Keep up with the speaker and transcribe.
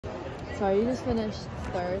Sorry, you just finished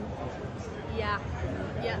third. Yeah.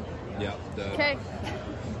 Okay.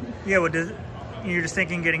 Yeah, you're just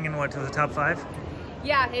thinking getting in what, to the top 5?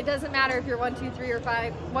 Yeah, it doesn't matter if you're 1, 2, 3, or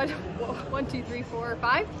 5. 1, 2, 3, 4, or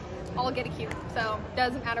 5. All get a Q. So it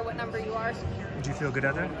doesn't matter what number you are. Did you feel good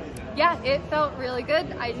out there? Yeah, it felt really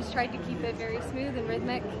good. I just tried to keep it very smooth and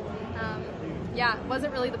rhythmic. Yeah, it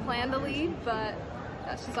wasn't really the plan to lead, but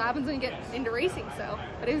that's just what happens when you get into racing.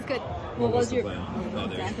 But it was good. What was your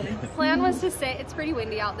plan? Was to sit. It's pretty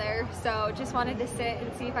windy out there, so just wanted to sit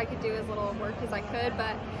and see if I could do as little work as I could.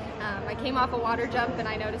 But I came off a water jump and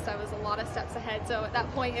I noticed I was a lot of steps ahead. So at that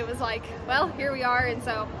point, it was like, well, here we are. And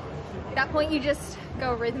so at that point, you just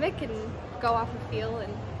go rhythmic and go off of feel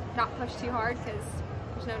and not push too hard because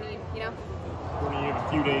there's no need, you know. Courtney, you have a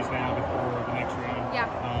few days now before the next round.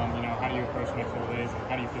 Yeah. You know, how do you approach the next couple days? And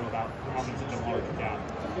how do you feel about having such a large gap?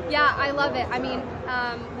 Yeah, I love it. I mean,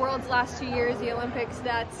 World's last 2 years, the Olympics,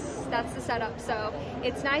 that's the setup. So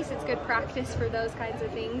it's nice. It's good practice for those kinds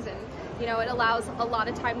of things. And, you know, it allows a lot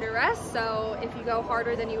of time to rest. So if you go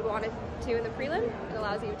harder than you would want it to in the prelim, it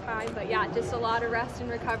allows you time. But yeah, just a lot of rest and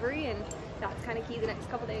recovery. And that's kind of key the next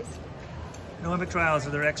couple days. In Olympic trials,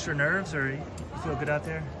 are there extra nerves or you feel good out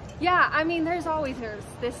there? Yeah, I mean, there's always nerves.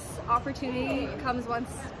 This opportunity comes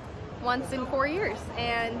once in 4 years.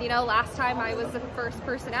 And, you know, last time I was the first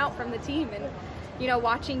person out from the team and, you know,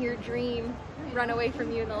 watching your dream run away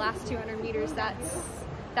from you in the last 200 meters, that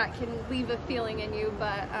can leave a feeling in you.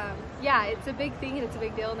 But yeah, it's a big thing and it's a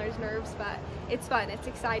big deal and there's nerves, but it's fun. It's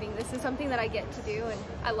exciting. This is something that I get to do and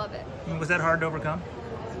I love it. Was that hard to overcome?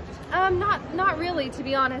 Not really, to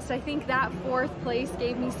be honest. I think that 4th place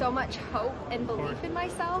gave me so much hope and belief in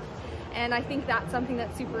myself, and I think that's something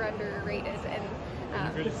that's super underrated. And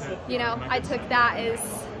you know, I took that as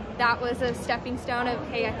that was a stepping stone of,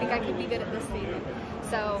 hey, I think I could be good at this thing.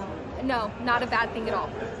 So no, not a bad thing at all.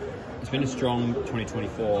 It's been a strong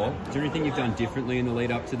 2024. Is there anything you've done differently in the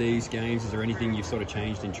lead up to these games? Is there anything you've sort of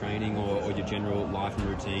changed in training or your general life and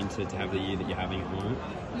routine to have the year that you're having at the moment?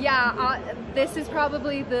 Yeah, this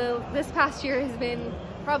past year has been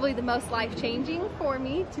probably the most life-changing for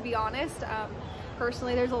me, to be honest.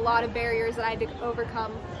 Personally, there's a lot of barriers that I had to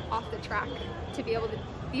overcome off the track to be able to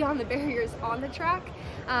be on the barriers on the track.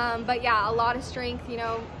 But yeah, a lot of strength, you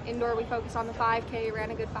know, indoor we focused on the 5K, ran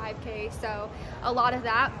a good 5K, so a lot of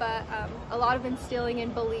that, but a lot of instilling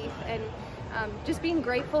in belief and just being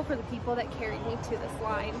grateful for the people that carried me to this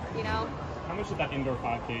line, you know. How much did that indoor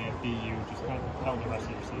 5K at BU just kind of help the rest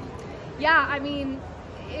of your season? Yeah, I mean,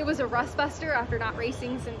 it was a rust buster after not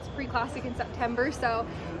racing since pre-classic in September. So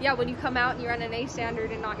yeah, when you come out and you run an A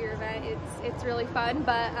standard and not your event, it's really fun.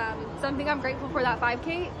 But something I'm grateful for that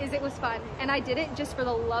 5K is it was fun. And I did it just for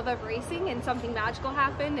the love of racing, and something magical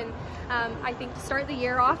happened. And I think to start the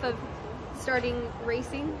year off of starting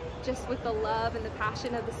racing just with the love and the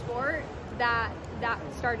passion of the sport, that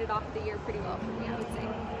started off the year pretty well for me, I would say.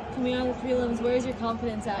 Coming out of the prelims, where's your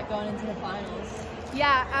confidence at going into the finals?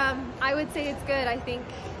 Yeah, I would say it's good. I think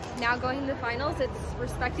now going to the finals, it's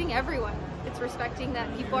respecting everyone. It's respecting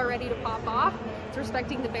that people are ready to pop off. It's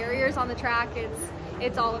respecting the barriers on the track.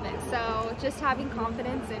 It's all of it. So just having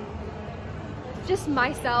confidence in just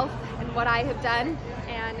myself and what I have done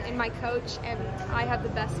and in my coach, and I have the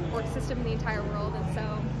best support system in the entire world, and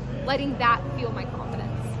so letting that fuel my confidence.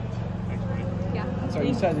 Yeah. So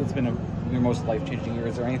you said it's been your most life-changing year.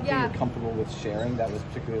 Is there anything Yeah. you're comfortable with sharing that was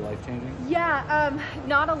particularly life-changing? Yeah,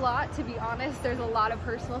 not a lot, to be honest. There's a lot of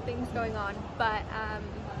personal things going on, but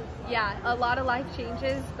yeah, a lot of life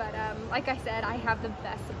changes. But like I said, I have the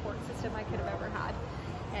best support system I could have ever had,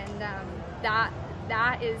 and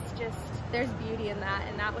that is just, there's beauty in that,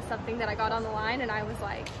 and that was something that I got on the line, and I was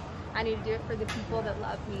like, I need to do it for the people that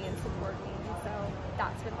love me and support me, and so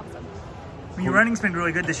that's been awesome. Your running's been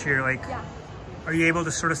really good this year. Like, Yeah. Are you able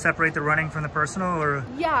to sort of separate the running from the personal, or?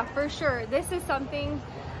 Yeah, for sure. This is something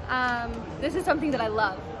that I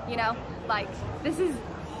love, you know? Like, this is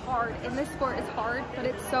hard, and this sport is hard, but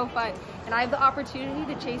it's so fun. And I have the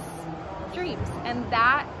opportunity to chase dreams, and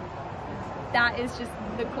that is just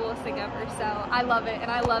the coolest thing ever. So I love it, and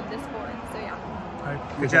I love this sport, so yeah. All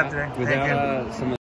right. Good job today. Without some